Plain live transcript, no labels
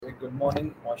good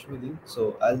morning, Mashmidi.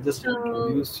 So I'll just So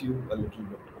introduce you a little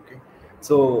bit, okay?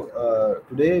 So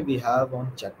today we have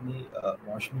on Chutney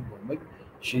Mashmi Bhumik.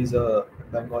 She's a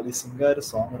Bengali singer,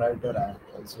 songwriter, and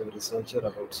also a researcher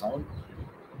about sound,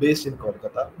 based in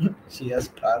Kolkata. She has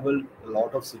traveled a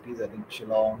lot of cities. I think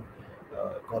Shillong,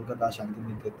 Kolkata,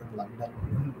 Shantiniketan,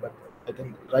 London. But I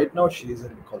think right now she is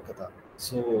in Kolkata.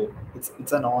 So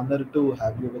it's an honor to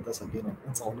have you with us again.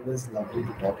 It's always lovely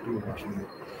to talk to you, Mashmi.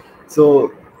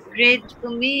 So great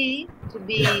for me to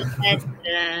be at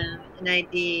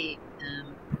NIT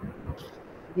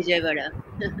Vijayawada.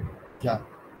 yeah.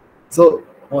 So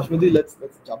Mashmudi, let's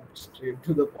jump straight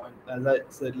to the point. As I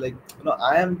said, like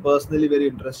I am personally very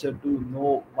interested to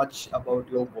know much about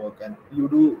your work, and you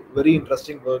do very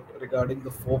interesting work regarding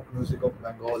the folk music of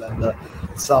Bengal and the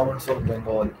sounds of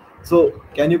Bengal. So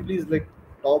can you please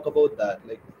talk about that?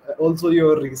 Also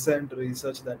your recent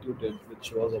research that you did,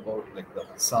 which was about like the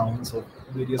sounds of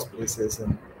various places,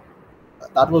 and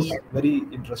that was Yeah. very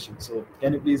interesting. So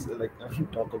can you please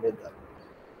talk about that?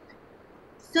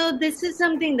 So this is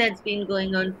something that's been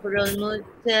going on for almost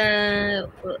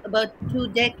about 2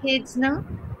 decades now.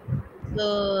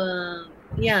 So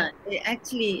yeah,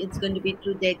 actually, it's going to be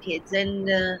 2 decades, and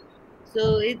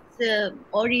so it's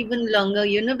or even longer.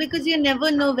 Because you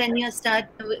never know when your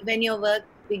work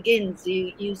begins.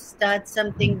 You start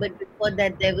something, but before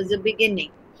that, there was a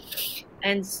beginning,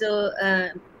 and so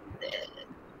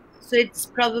it's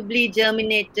probably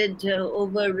germinated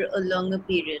over a longer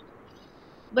period.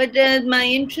 But my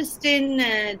interest in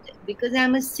because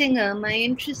I'm a singer, my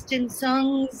interest in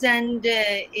songs and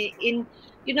in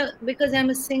because I'm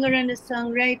a singer and a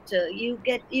songwriter, you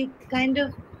kind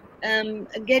of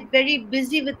get very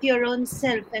busy with your own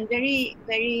self and very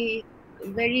very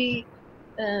very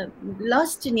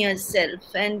lost in yourself,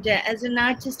 and as an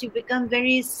artist you become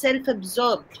very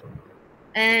self-absorbed,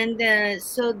 and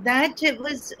so that it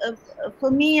was for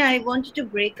me. I wanted to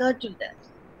break out of that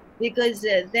because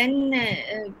then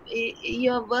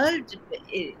your world,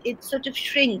 it sort of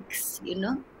shrinks,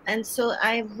 and so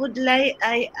I would like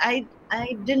I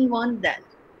didn't want that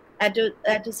at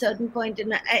a certain point.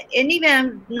 And anyway,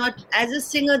 I'm not, as a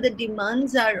singer, the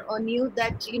demands are on you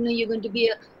that you're going to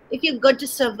be if you've got to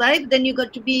survive, then you've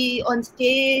got to be on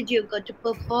stage, you've got to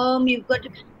perform, you've got to,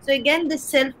 so again the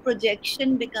self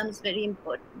projection becomes very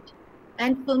important.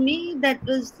 And for me,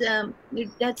 that's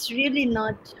really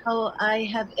not how I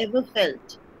have ever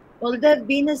felt. Although I've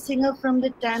been a singer from the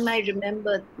time I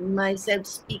remember myself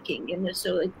speaking,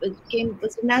 so it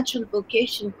was a natural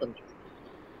vocation for me.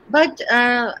 But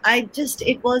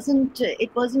it wasn't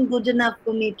good enough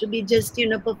for me to be just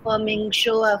performing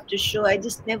show after show. I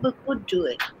just never could do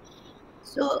it.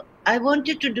 So I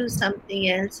wanted to do something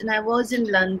else, and I was in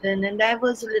London, and I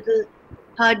was a little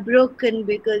heartbroken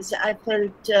because I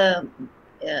felt sort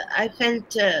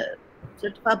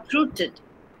of uprooted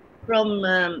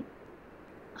from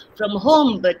from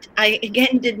home, but I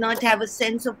again did not have a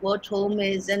sense of what home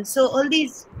is, and so all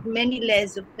these many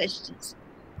layers of questions.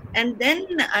 And then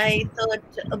I thought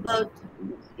about,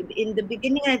 in the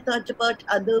beginning, I thought about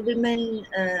other women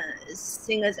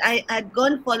singers. I had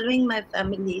gone following my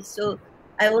family, so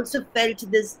I also felt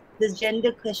this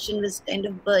gender question was kind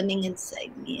of burning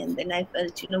inside me. And then I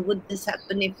felt, would this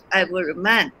happen if I were a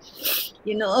man?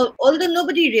 Although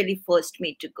nobody really forced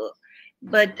me to go,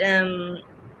 but then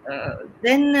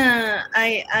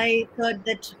I thought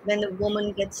that when a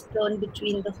woman gets torn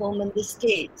between the home and the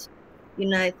stage,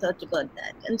 I thought about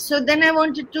that. And so then I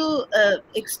wanted to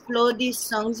explore these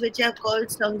songs, which are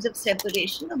called songs of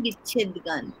separation, or Bichhed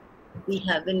Gan, we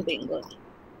have in Bengali.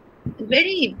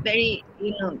 Very, very,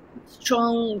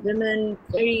 strong women,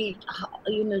 very,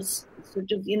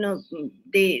 sort of,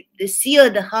 they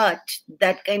sear the heart,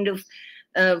 that kind of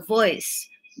voice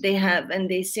they have, and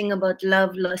they sing about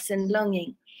love, loss, and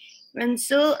longing. And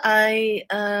so I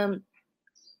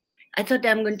thought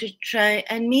I'm going to try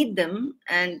and meet them,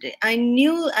 and I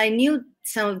knew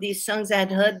some of these songs. I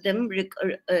had heard them,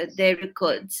 their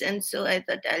records, and so I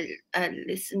thought I'll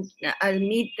listen, I'll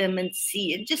meet them and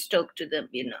see, and just talk to them,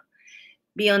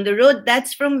 be on the road.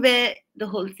 That's from where the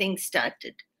whole thing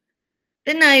started.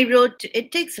 Then I wrote.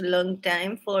 It takes a long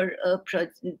time for a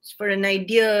project, for an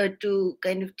idea to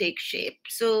kind of take shape.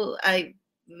 So I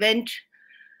went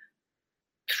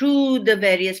through the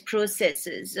various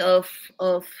processes of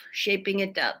shaping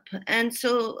it up. And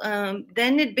so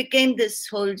then it became this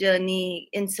whole journey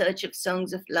in search of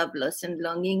songs of love, loss, and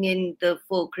longing in the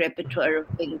folk repertoire of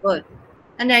Bengal.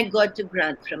 And I got a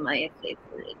grant from IFA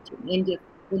for it, in India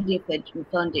Federal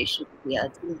Foundation for the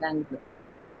Arts in Bangalore.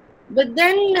 But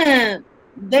then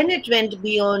then it went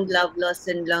beyond love, loss,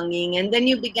 and longing, and then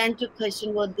you began to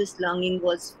question what this longing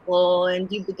was for,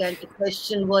 and you began to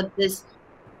question what this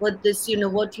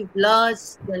what you've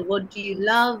lost and what do you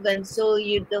love, and so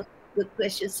the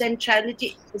question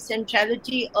centrality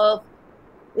of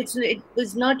it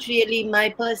was not really my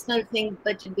personal thing,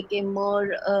 but it became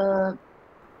more a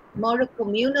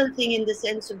communal thing in the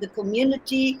sense of the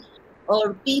community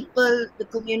or people, the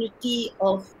community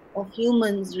of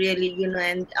humans, really,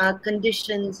 and our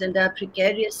conditions and our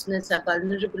precariousness, our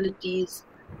vulnerabilities,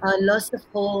 our loss of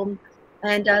home,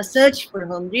 and our search for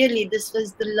home. Really, this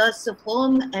was the loss of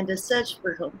home and a search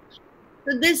for home.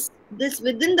 So this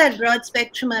within that broad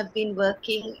spectrum I've been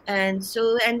working, and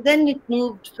then it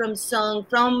moved from songs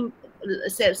of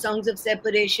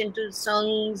separation to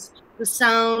songs to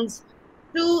sounds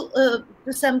to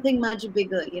something much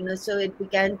bigger, so it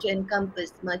began to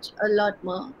encompass a lot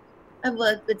more. I've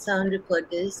worked with sound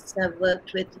recordists, I've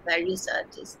worked with various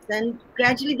artists, and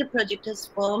gradually the project has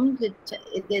formed.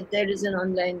 There is an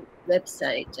online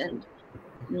website, and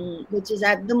which is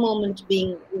at the moment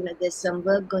being, there's some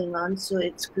work going on, so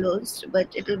it's closed,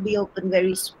 but it will be open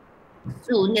very soon.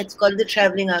 It's called the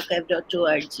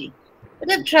travelingarchive.org. But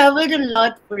I've traveled a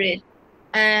lot for it,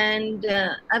 and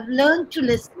I've learned to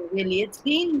listen. Really, it's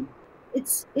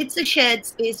a shared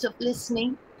space of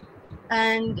listening,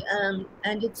 and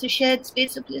it's a shared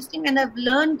space of listening. And I've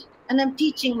learned, and I'm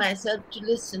teaching myself to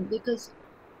listen, because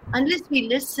unless we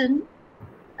listen,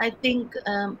 I think,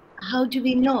 how do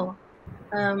we know?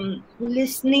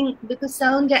 Listening, because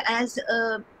sound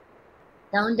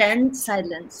and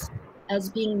silence as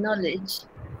being knowledge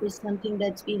is something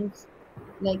that's been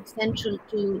like central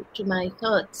to my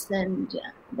thoughts, and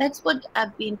that's what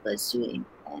I've been pursuing,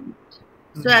 and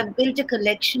so I've built a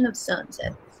collection of sound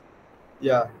sets.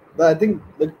 Yeah, but I think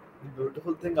the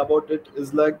beautiful thing about it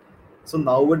is like, so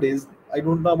nowadays I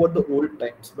don't know about the old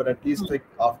times, but at least like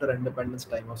after independence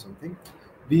time or something,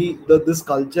 this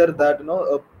culture that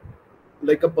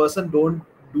like a person don't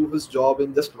do his job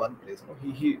in just one place.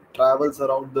 He travels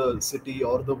around the city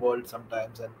or the world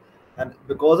sometimes, and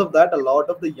because of that, a lot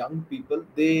of the young people,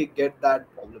 they get that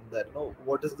problem that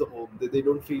what is the home? They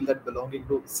don't feel that belonging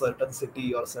to certain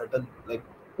city or certain like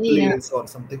Yeah. place or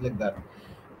something like that.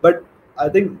 But I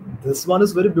think this one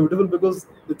is very beautiful because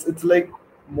it's like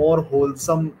more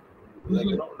wholesome, like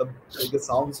like the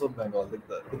sounds of Bengal,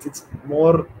 like it's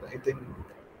more, I think,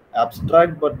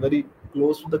 abstract but very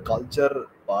close to the culture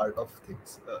part of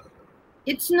things.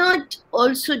 It's not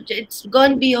also, it's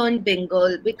gone beyond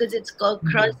Bengal, because it's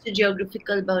crossed the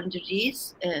geographical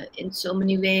boundaries in so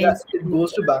many Yeah, ways. it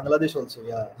goes to Bangladesh also.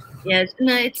 Yeah. Yes,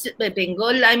 no, it's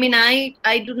Bengal. I mean, I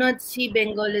do not see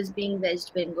Bengal as being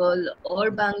West Bengal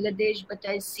or Bangladesh, but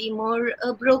I see more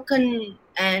a broken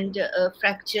and a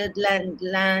fractured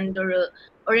land or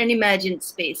an imagined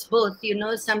space. Both,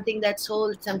 something that's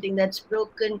whole, something that's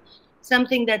broken,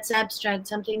 something that's abstract,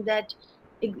 something that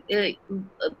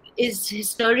is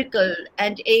historical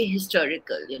and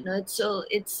ahistorical.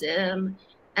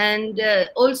 And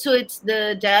also it's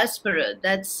the diaspora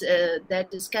that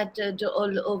is scattered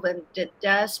all over. The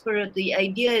diaspora, the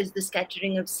idea is the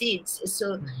scattering of seeds,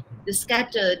 so the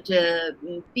scattered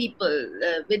people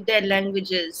with their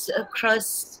languages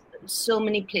across so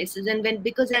many places. And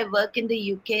because I work in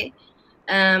the UK,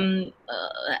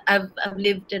 I've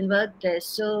lived and worked there,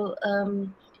 so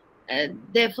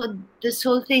therefore this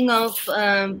whole thing of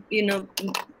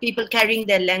people carrying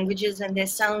their languages and their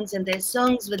sounds and their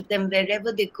songs with them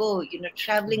wherever they go,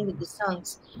 traveling with the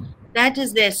songs, that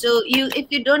is there. So if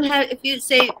you don't have, if you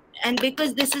say, and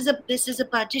because this is a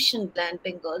partition land,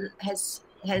 Bengal has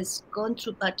gone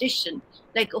through partition,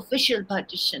 like official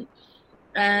partition,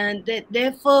 and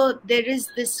therefore there is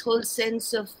this whole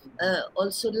sense of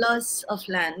also loss of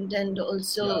land and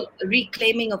also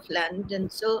reclaiming of land.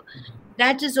 And so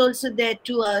that is also there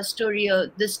to our story,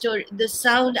 the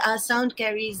sound. Our sound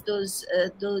carries those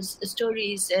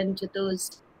stories and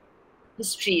those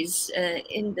histories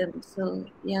in them. So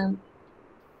yeah.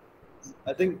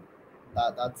 I think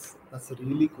that's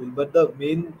really cool. But the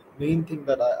main thing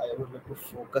that I would like to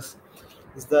focus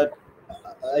is that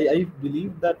I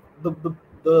believe that the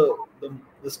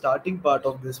the starting part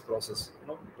of this process,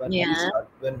 Yeah.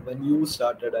 when you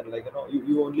started, and like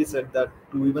you only said that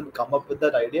to even come up with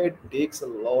that idea, it takes a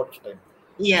lot of time.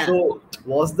 Yeah. So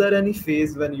was there any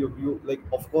phase when you like,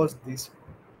 of course this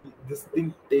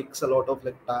thing takes a lot of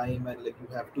like time, and like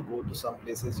you have to go to some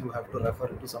places, you have to refer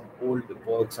to some old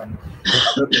works and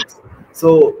other things.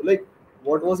 So like,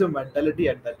 what was your mentality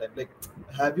at that time? Like,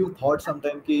 have you thought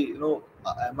sometime ki,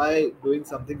 am I doing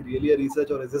something really a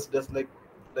research, or is this just like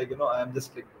I am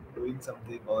just like doing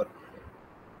something, or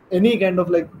any kind of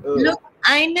like Look,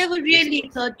 I never really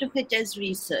thought of it as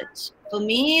research. For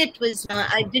me, it was not,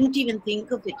 I didn't even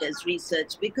think of it as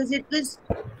research because it was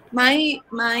my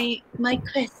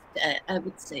quest. I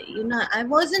would say, I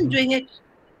wasn't doing it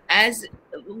as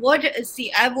what.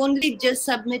 See, I've only just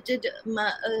submitted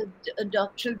a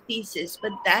doctoral thesis,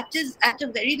 but that is at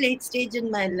a very late stage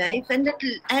in my life and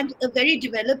a very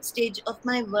developed stage of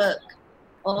my work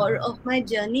or of my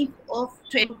journey of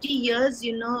 20 years,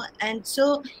 and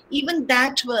so even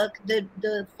that work,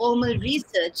 the formal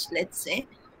research, let's say,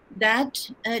 that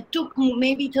took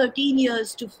maybe 13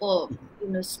 years to form.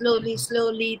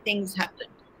 Slowly things happened.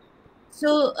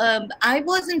 So I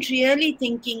wasn't really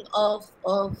thinking of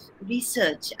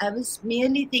research. I was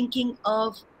merely thinking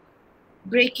of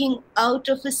breaking out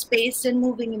of a space and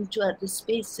moving into other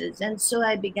spaces. And so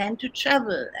I began to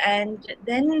travel, and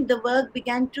then the work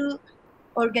began to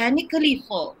organically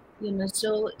form.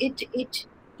 So it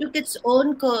took its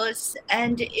own course,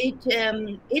 and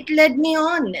it led me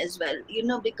on as well.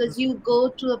 Because you go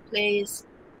to a place,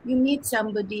 you meet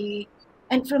somebody,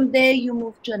 and from there you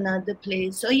move to another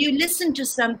place, or you listen to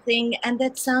something and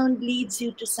that sound leads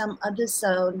you to some other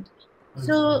sound.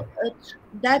 So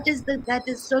that is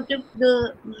sort of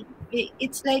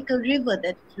it's like a river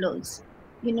that flows.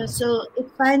 So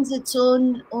it finds its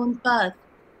own path.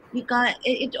 You can't,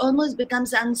 it almost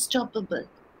becomes unstoppable.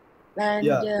 And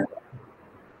Yeah.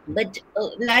 but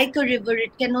like a river,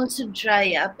 it can also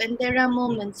dry up, and there are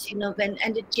moments, when,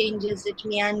 and it changes, it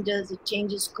meanders, it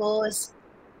changes course,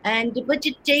 and but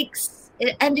it takes,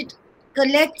 and it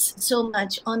collects so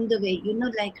much on the way,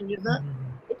 like a river.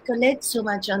 It collects so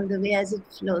much on the way as it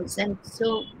flows. And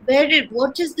so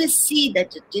what is the sea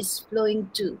that it is flowing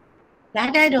to?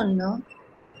 That I don't know.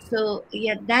 So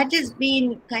yeah, that has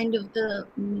been kind of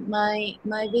my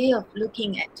way of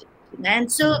looking at it.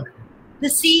 And so the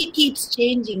sea keeps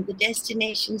changing, the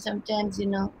destination sometimes,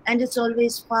 and it's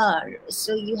always far.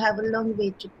 So you have a long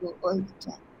way to go all the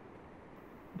time.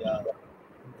 Yeah,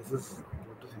 this is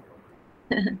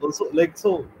beautiful. Also, like,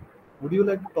 so, would you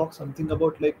like to talk something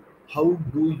about like how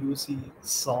do you see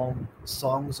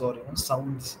songs or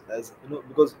sounds as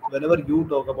because whenever you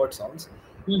talk about sounds,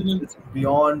 Mm-hmm. it's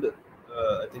beyond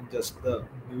I think just the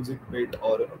music bit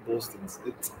or those things.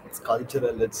 It's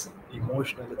cultural, it's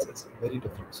emotional, it's very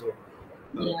different. So,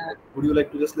 Yeah. would you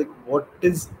like to just like what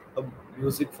is a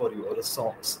music for you or a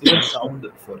song, even sound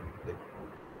for you? Like,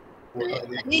 what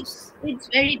are your views? It's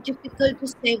very difficult to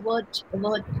say what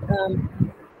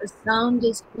a sound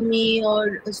is for me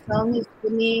or a song is for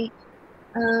me.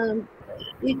 Um,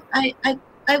 it, I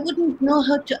wouldn't know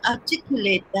how to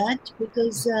articulate that uh,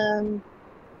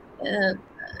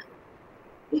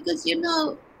 because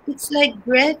it's like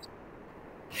breath.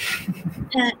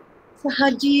 Uh, so how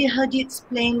do you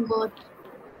explain what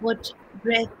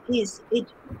breath is?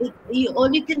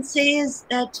 All you can say is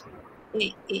that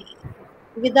eh,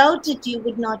 without it you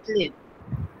would not live.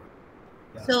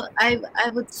 Yeah. So I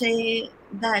would say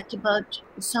that about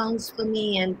songs for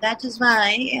me, and that is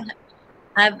why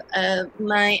I've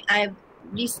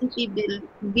recently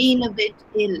been a bit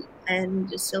ill, and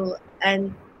so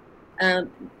and um,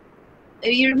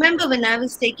 you remember when I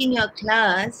was taking your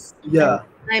class and Yeah.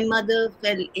 my mother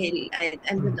fell ill,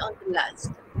 and was on the last,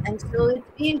 and so it's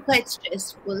been quite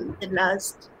stressful the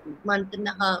last month and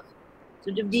a half,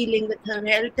 sort of dealing with her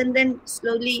health, and then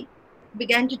slowly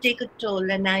began to take a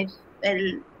toll, and I fell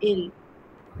ill,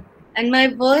 and my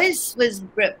voice was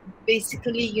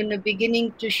basically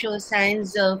beginning to show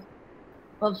signs of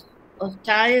of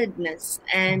tiredness,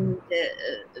 and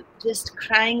just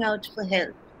crying out for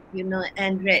help,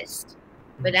 and rest.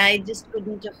 But I just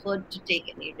couldn't afford to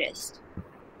take any rest.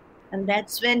 And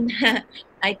that's when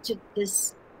I took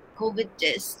this COVID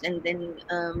test, and then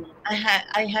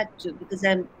I had to, because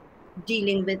I'm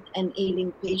dealing with an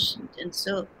ailing patient,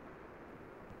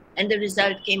 and the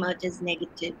result came out as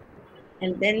negative.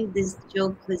 And then this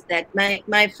joke was that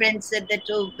my friend said that,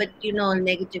 oh, but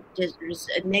negative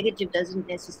negative doesn't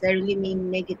necessarily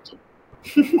mean negative.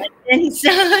 And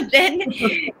so then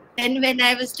when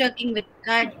I was talking with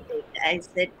Karthik, I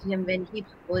said to him when he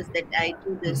proposed that I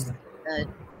do this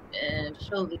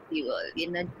show with you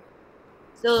all,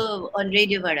 so on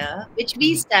Radio Vada, which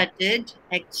we started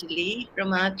actually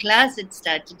from our class, it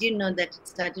started. You know that it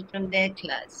started from their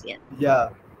class, yeah. Yeah.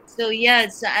 So yeah,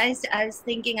 so I was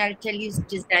thinking I'll tell you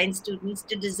design students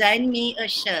to design me a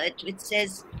shirt which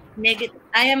says negative.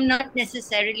 I am not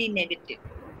necessarily negative.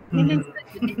 So you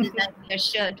can design me a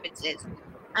shirt which says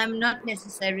I'm not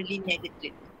necessarily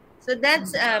negative. So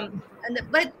that's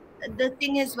but the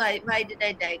thing is, why did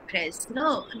I digress?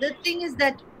 No, the thing is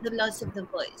that the loss of the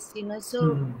voice,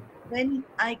 So when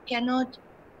I can't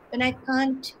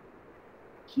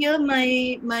hear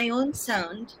my own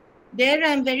sound, there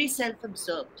I'm very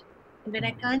self-absorbed. And when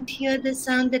I can't hear the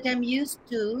sound that I'm used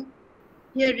to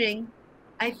hearing,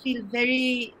 I feel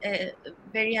very,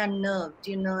 very unnerved.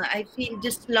 I feel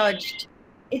dislodged.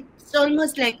 It's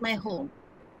almost like my home.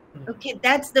 Okay,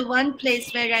 that's the one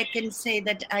place where I can say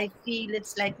that I feel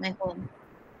it's like my home.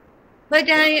 But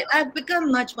I've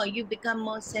become much more. You become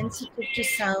more sensitive to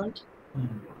sound.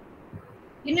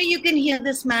 You can hear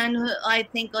this man who I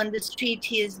think on the street.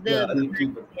 He is the I'll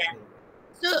keep it. yeah.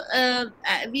 So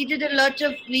we did a lot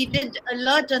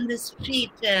on the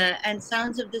street and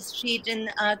sounds of the street in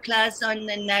our class on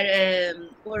the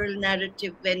oral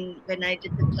narrative when I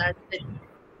did the class with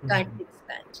Karthik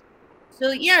Spat.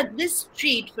 So yeah, this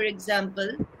street, for example,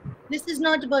 this is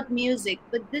not about music,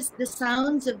 but the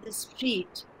sounds of the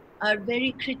street are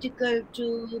very critical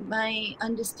to my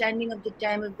understanding of the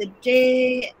time of the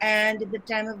day and the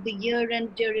time of the year,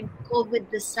 and during COVID,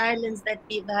 the silence that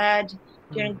we've had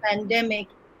during pandemic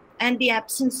and the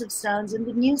absence of sounds and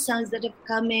the new sounds that have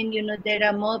come in. There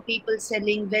are more people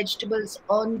selling vegetables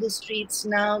on the streets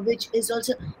now, which is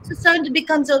also, so sound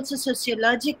becomes also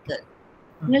sociological.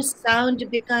 Sound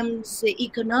becomes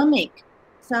economic.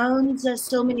 Sounds are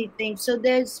so many things. So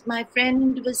my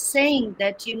friend was saying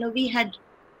that, we had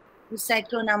the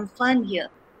cyclone Amphan here.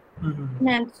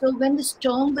 And so when the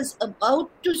storm was about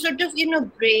to sort of,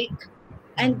 break,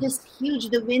 and this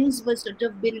the winds were sort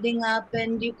of building up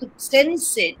and you could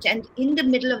sense it. And in the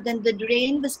middle of them, the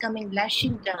rain was coming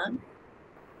lashing down.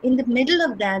 In the middle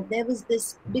of that, there was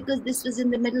this, because this was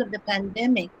in the middle of the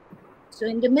pandemic. So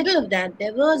in the middle of that,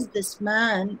 there was this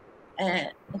man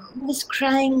who was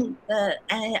crying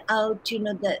out,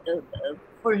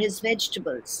 for his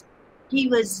vegetables. He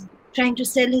was trying to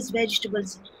sell his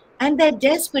vegetables. And that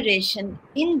desperation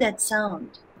in that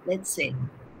sound, let's say,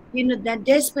 that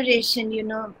desperation,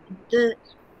 the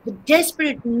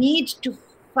desperate need to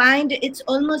find, it's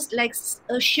almost like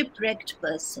a shipwrecked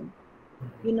person,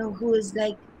 who is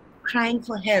like crying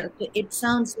for help. It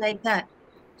sounds like that.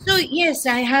 So yes,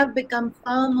 I have become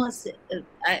far more,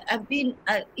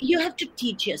 you have to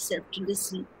teach yourself to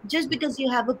listen. Just because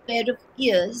you have a pair of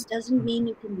ears doesn't mean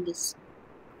you can listen.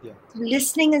 Yeah.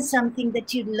 Listening is something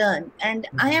that you learn. And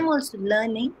I am also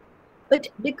learning. But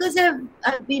because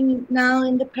I've been now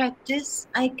in the practice,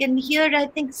 I can hear, I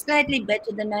think, slightly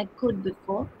better than I could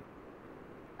before.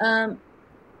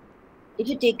 If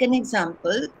you take an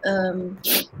example,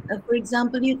 for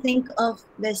example, you think of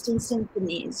Western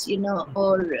symphonies,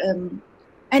 or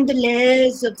and the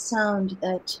layers of sound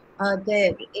that are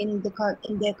there in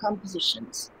their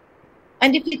compositions.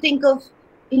 And if you think of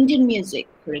Indian music,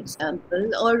 for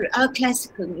example, or our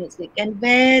classical music, and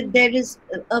where there is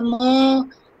a more,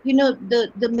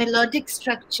 the melodic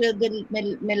structure, the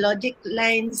melodic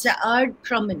lines are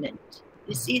prominent.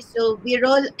 You see, so we're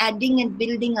all adding and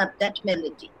building up that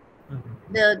melody.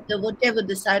 The whatever,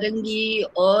 the sarangi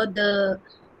or the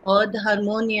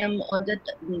harmonium or the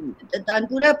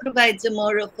tanpura provides a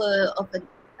more of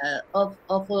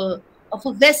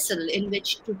a vessel in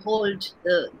which to hold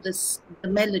the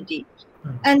melody,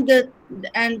 and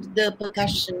the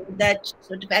percussion that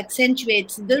sort of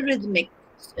accentuates the rhythmic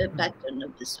pattern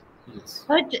of the song. Yes.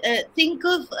 But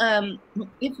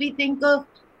if we think of,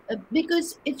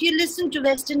 because if you listen to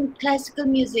Western classical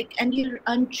music and you're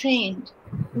untrained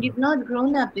and you've not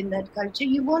grown up in that culture,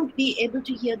 you won't be able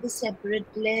to hear the separate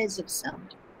layers of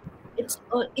sound. It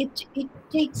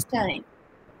takes time.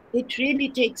 It really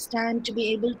takes time to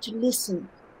be able to listen.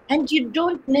 And you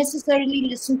don't necessarily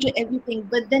listen to everything,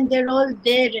 but then they're all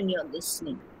there and you're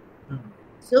listening.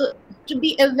 So to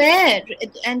be aware,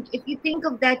 and if you think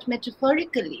of that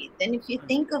metaphorically, then if you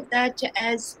think of that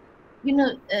as,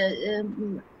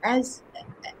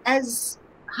 as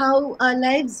how our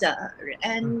lives are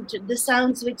and the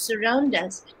sounds which surround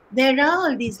us, there are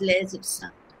all these layers of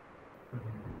sound,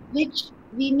 which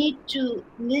we need to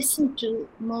listen to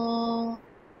more,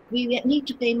 we need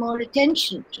to pay more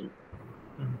attention to.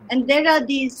 And there are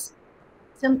these,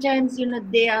 sometimes,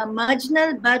 they are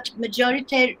marginal, but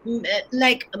majority,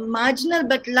 like marginal,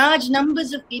 but large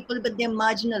numbers of people, but they're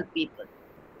marginal people.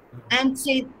 And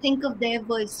think of their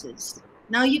voices.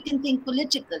 Now you can think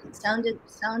political, sound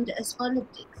as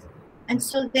politics. And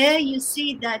so there you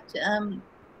see that,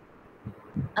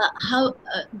 how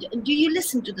do you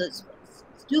listen to those voices?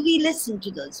 Do we listen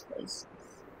to those voices?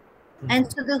 And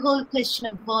so the whole question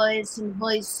of voice and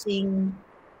voicing,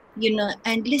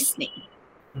 and listening.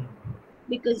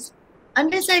 Because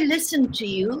unless I listen to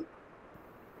you,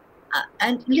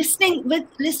 and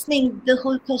listening, the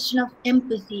whole question of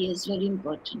empathy is very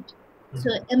important. So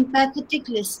empathetic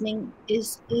listening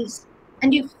is,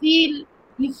 and you feel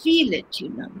you feel it,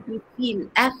 you feel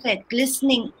affect,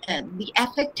 listening, the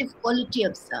affective quality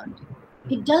of sound.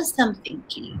 It does something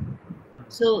to you.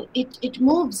 So it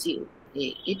moves you.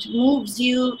 It moves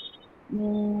you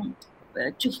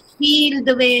to feel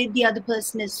the way the other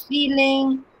person is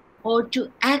feeling, or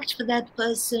to act for that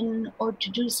person, or to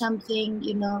do something,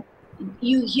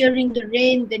 You hearing the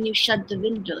rain, then you shut the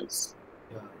windows.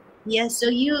 Yeah. Yeah, so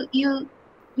you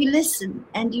listen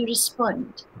and you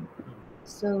respond.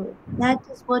 So that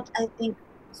is what I think.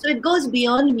 So it goes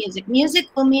beyond music. Music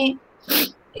for me,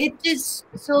 it is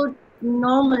so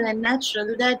normal and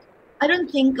natural that I don't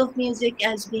think of music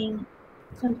as being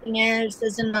something else,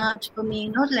 as an art for me.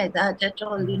 Not like that at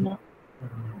all.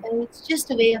 And it's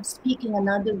just a way of speaking,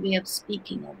 another way of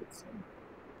speaking, I would say.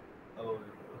 Oh,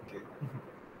 okay.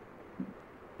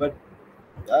 But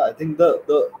yeah, I think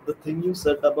the thing you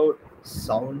said about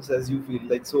sounds as you feel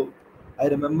like, so I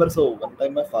remember, so one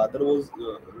time my father was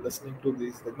listening to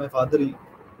these, like my father, he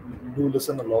do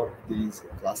listen a lot these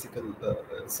classical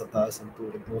satar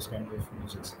santoor and those kind of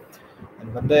music.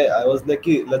 And one day I was like,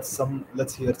 "Hey,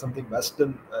 let's hear something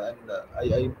western," and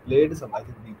I played some, I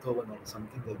think Beethoven or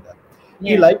something like that.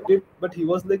 He Yeah, liked it, but he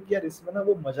was like, "यार इसमें ना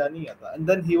वो मजा नहीं आता." And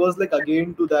then he was like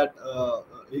again to that.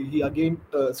 He again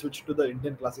switched to the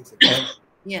Indian classics again.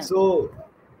 yeah, So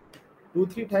 2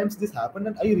 3 times this happened,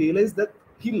 and I realized that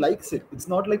he likes it. It's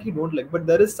not like he don't like, but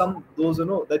there is some those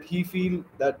that he feel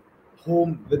that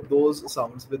home with those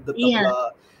sounds, with the yeah,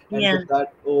 tabla, and yeah, with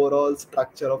that overall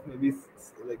structure of maybe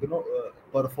like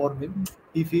performing.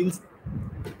 He feels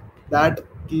that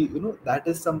that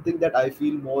is something that I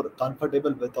feel more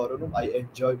comfortable with, or I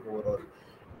enjoy more, or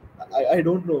I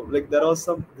don't know. Like there was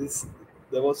some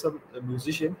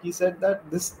musician. He said that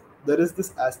there is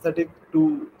this aesthetic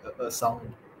to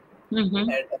sound, mm-hmm,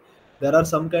 and there are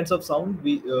some kinds of sound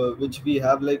which we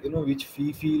have, like which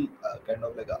we feel kind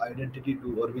of like an identity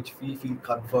to, or which we feel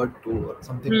comfort to, or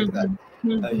something like that. mm-hmm,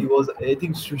 mm-hmm. He was, I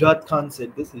think Shujat Khan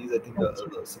said this. He's, I think, That's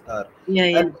a sitar, Yeah,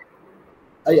 yeah, and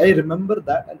I remember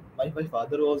that, and my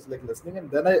father was like listening, and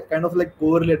then I kind of like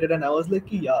correlated, and I was like,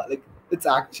 yeah, like it's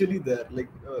actually there. Like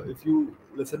if you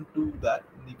listen to that,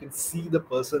 you can see the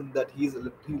person that he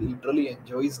literally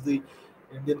enjoys the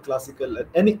Indian classical,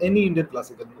 any Indian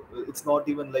classical. It's not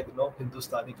even like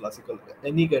Hindustani classical,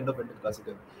 any kind of Indian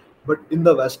classical. But in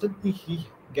the Western, he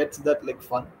gets that like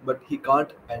fun, but he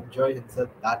can't enjoy himself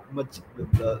that much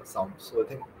with the sound. So I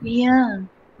think yeah.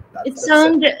 that's It that's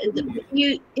sound really,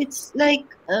 you. It's like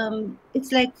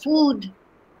food.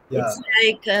 yeah. It's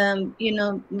like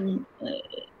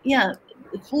yeah.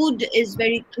 Food is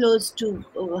very close to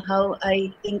how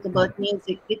I think about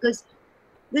music, because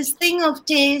this thing of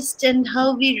taste and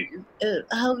how we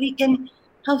can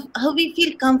how we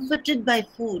feel comforted by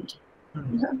food.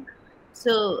 Hmm. You know?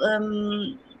 So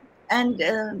and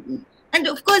um, and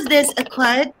of course there's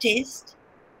acquired taste,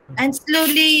 and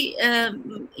slowly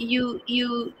you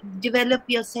develop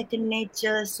your second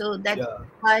nature, so that Yeah.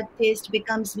 acquired taste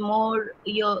becomes more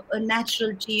your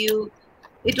natural to you.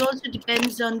 It also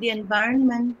depends on the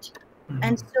environment.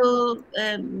 And Mhm. so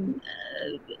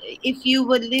if you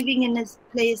were living in a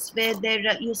place where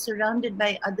you're surrounded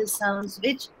by other sounds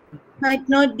which might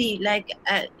not be like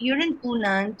you're in Pune,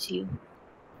 aren't you?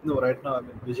 No, right now I'm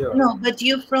in Vijayawada. No, but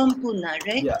you're from Pune,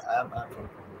 right? Yeah, I'm from.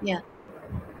 Yeah.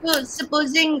 So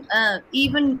supposing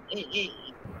even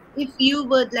if you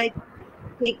were like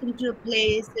taken to a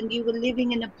place and you were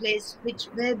living in a place which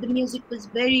where the music was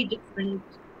very different.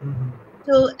 Mhm.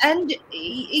 So and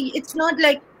it's not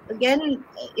like, again,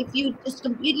 if you just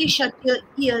completely shut your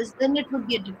ears, then it would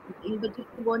be a different thing. But if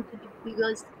you wanted to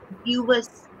you were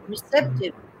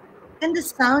receptive, then the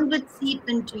sound would seep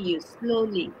into you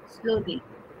slowly, slowly.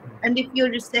 And if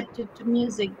you're receptive to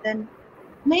music, then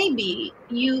maybe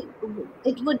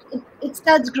it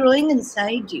starts growing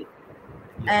inside you.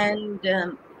 Yeah. And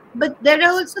but there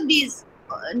are also these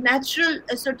natural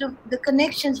sort of the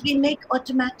connections we make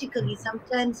automatically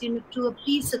sometimes, to a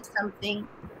piece of something.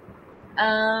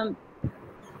 um,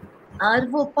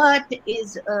 Arvo Part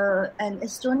is an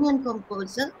Estonian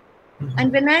composer,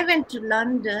 and when I went to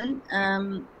London,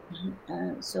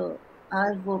 so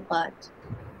Arvo Part,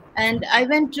 and I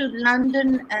went to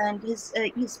London, and he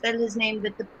spelled his name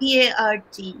with the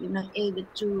Part, A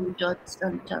with two dots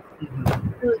on top.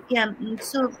 So yeah,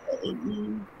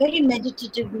 very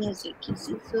meditative music, you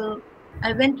see. So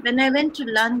when I went to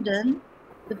London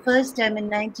the first time in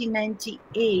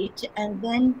 1998, and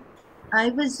then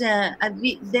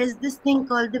there's this thing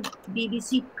called the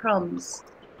BBC Proms.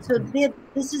 So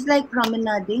this is like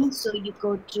promenading. So you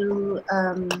go to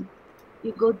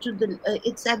the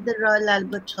it's at the Royal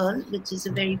Albert Hall, which is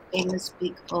a very famous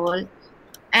big hall.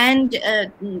 And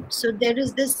so there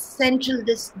is this central,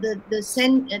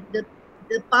 the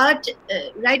part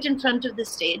right in front of the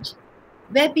stage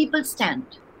where people stand.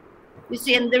 You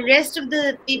see, and the rest of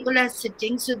the people are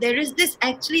sitting. So there is this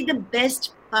actually the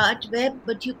best part where,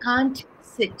 but you can't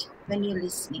sit when you're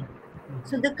listening.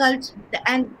 So the cult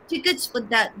and tickets for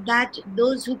that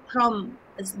those who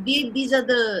these are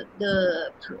the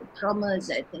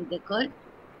promers, I think they're called.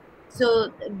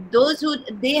 So those who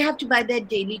they have to buy their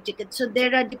daily tickets. So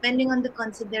there are, depending on the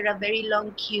concert, there are very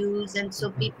long queues, and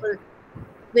so people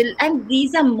will. And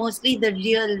these are mostly the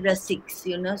real rasiks,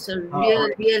 so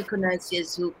real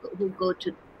connoisseurs who go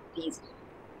to these.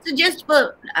 So just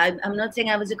for, I'm not saying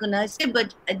I was a connoisseur,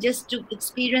 but just to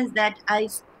experience that, I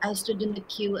stood in the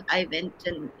queue, I went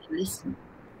and listened.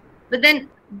 But then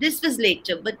this was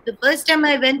later. But the first time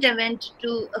I went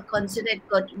to a concert.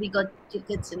 We got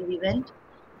tickets and we went,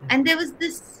 and there was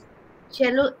this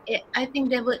cello. I think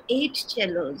there were 8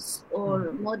 cellos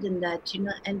or more than that,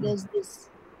 and there's this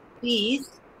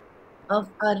piece of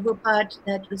Arvo Part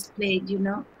that was played,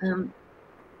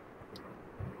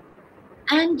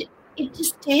 and it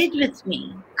just stayed with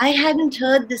me. I hadn't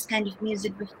heard this kind of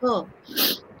music before,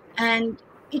 and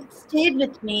it stayed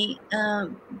with me.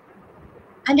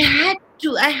 And I had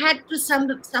to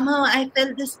somehow I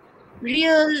felt this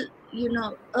real,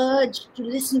 urge to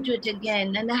listen to it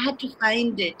again, and I had to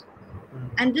find it.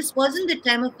 And this wasn't the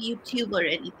time of YouTube or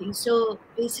anything. So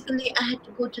basically, I had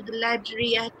to go to the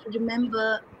library. I had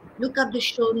to look up the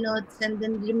show notes, and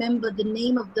then remember the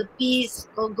name of the piece,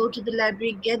 or go to the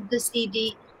library, get the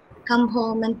CD, come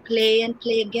home and play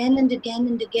again and again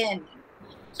and again.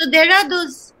 So there are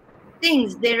those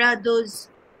things. There are those,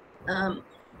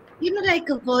 like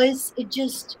a voice.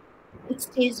 It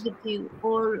stays with you,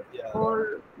 or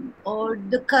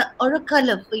a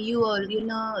color for you, or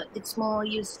it's more,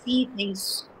 you see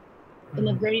things in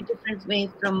a very different way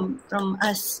from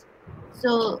us.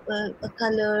 So a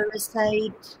color, a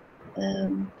sight,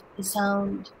 a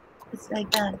sound, it's like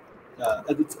that.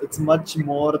 It's much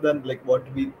more than like what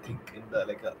we think in the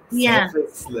like a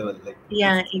surface level. Like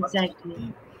Exactly.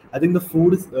 Deep. I think the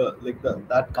food is like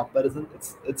that comparison.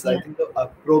 It's I think the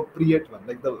appropriate one,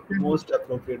 like the most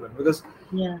appropriate one, because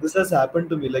this has happened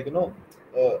to me. Like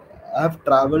I have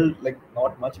traveled, like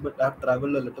not much, but I have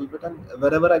traveled a little bit, and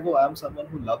wherever I go, I am someone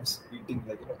who loves eating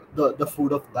like the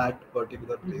food of that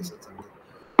particular place or something.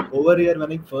 Over here, when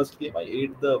I first came, I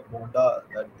ate the bonda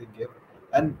that they give,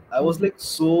 and I was like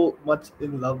so much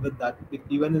in love with that.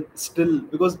 Even still,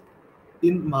 because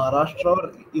in Maharashtra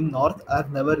or in North,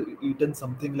 I've never eaten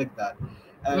something like that,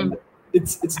 and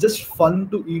it's just fun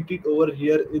to eat it over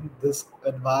here in this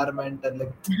environment, and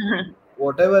like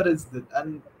whatever is that,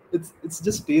 and it's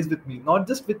just stays with me. Not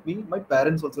just with me, my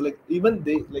parents also. Like even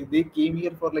they came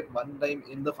here for like one time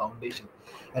in the foundation,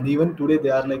 and even today they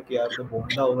are like, yeah, the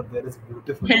bonda over there is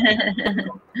beautiful.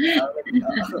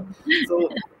 So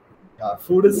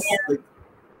food is like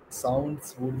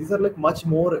sounds, food. These are like much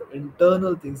more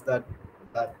internal things that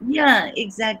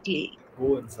exactly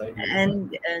go inside you.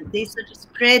 And they sort of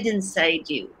spread inside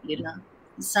you,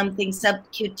 something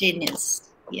subcutaneous.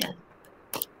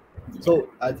 So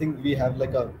I think we have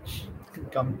like a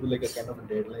come to like a kind of a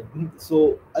deadline.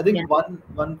 So I think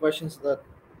one question that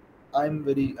I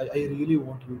really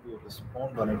want you to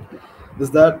respond on it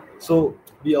is that, so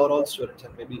we are all students,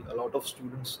 and maybe a lot of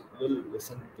students will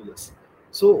listen to this.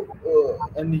 So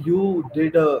and you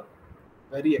did a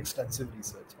very extensive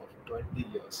research of 20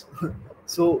 years.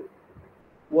 So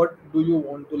what do you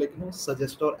want to like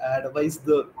suggest or advise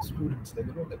the students, like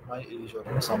like my age,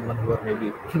 or someone who are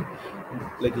maybe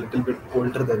like a little bit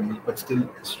older than me but still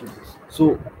students?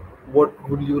 So what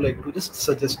would you like to just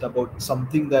suggest about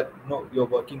something that you're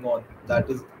working on that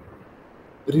is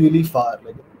really far,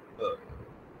 like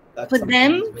for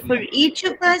them, for important. each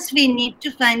of us, we need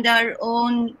to find our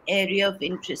own area of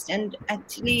interest and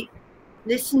actually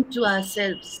listen to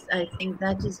ourselves. I think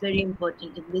that is very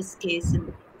important in this case, in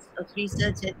the case of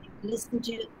research. I think listen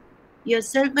to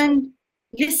yourself and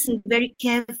listen very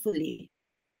carefully,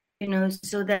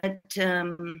 so that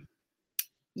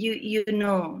you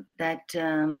know that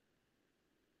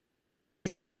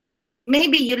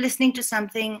maybe you're listening to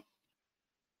something.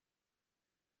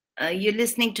 You're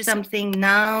listening to something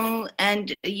now,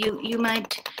 and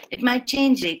it might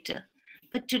change later.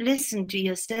 But to listen to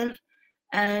yourself.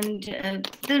 And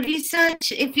the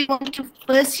research, if you want to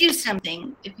pursue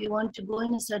something, if you want to go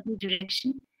in a certain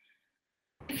direction,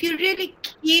 if you're really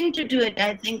keen to do it,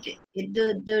 I think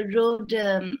the road,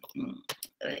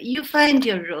 you find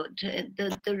your road.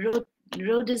 The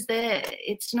road is there.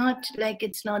 It's not like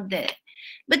it's not there,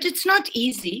 but it's not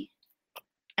easy,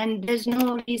 and there's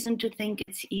no reason to think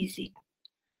it's easy.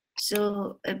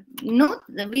 So no,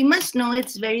 we must know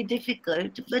it's very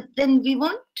difficult, but then we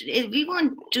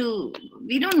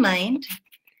don't mind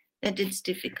that it's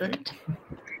difficult,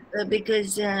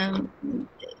 because I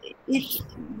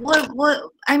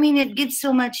mean, it gives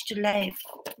so much to life,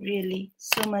 really,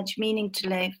 so much meaning to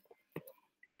life,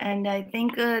 and I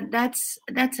think that's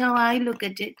how I look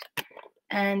at it,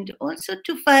 and also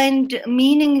to find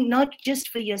meaning not just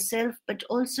for yourself, but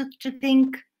also to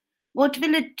think, what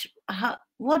will it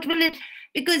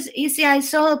because you see, I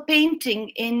saw a painting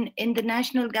in the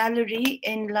National Gallery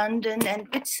in London, and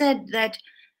which said that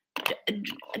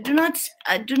do not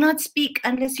speak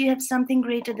unless you have something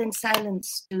greater than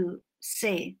silence to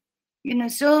say.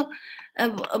 So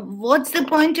what's the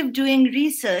point of doing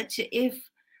research if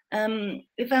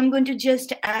I'm going to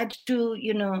just add to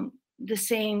the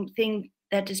same thing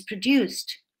that is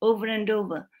produced over and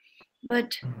over?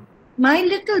 But my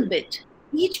little bit,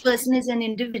 each person is an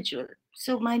individual,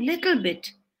 so my little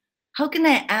bit, how can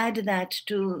I add that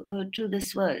to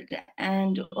this world,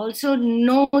 and also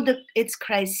know its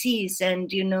crises,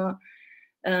 and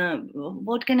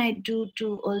what can I do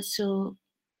to also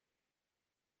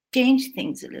change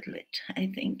things a little bit?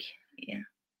 I think, yeah.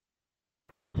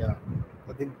 Yeah,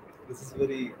 I think this is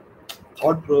very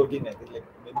thought-provoking. I think like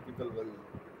many people will.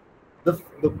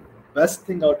 The best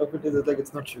thing out of it is that, like,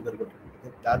 it's not sugarcoated. I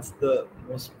think that's the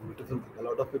most beautiful thing. A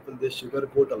lot of people, they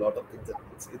sugarcoat a lot of things. And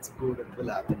it's good. It will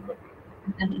happen, but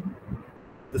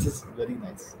this is very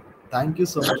nice. Thank you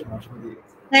so much, Mashmudi.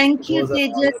 Thank It you, was an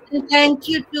Tejas, honor. and thank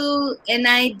you to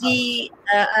NID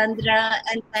Andhra,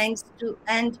 and thanks to,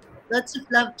 and lots of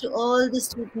love to all the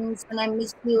students. And I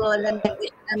miss you all, and I wish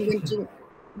I'm going to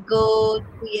go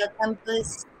to your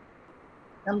campus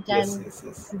Yes, sometime yes,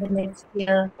 yes. in the next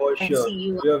year For and sure. see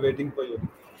you. We are waiting for you.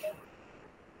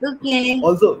 Okay.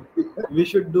 Also, we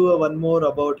should do a one more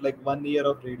about like 1 year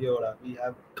of Radio Hora. We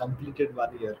have completed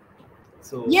 1 year.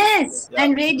 So, Yes, yeah.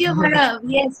 and Radio Hara.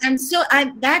 Yes,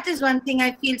 that is one thing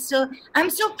I feel so. I'm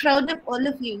so proud of all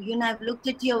of you. I've looked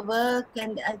at your work,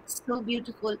 and it's so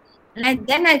beautiful. And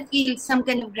then I feel some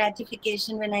kind of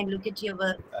gratification when I look at your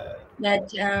work.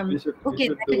 That We okay,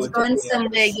 should that do has a gone journey on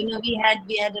somewhere. this.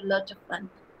 We had a lot of fun,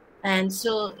 and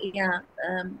so yeah,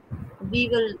 we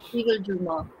will do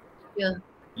more. Yeah.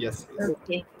 Yes, yes.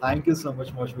 Okay. Thank you so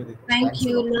much, Moshmidi. Thank Thanks a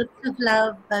you. lot. Lots of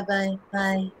love. Bye bye.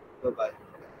 Bye Bye bye.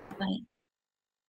 bye.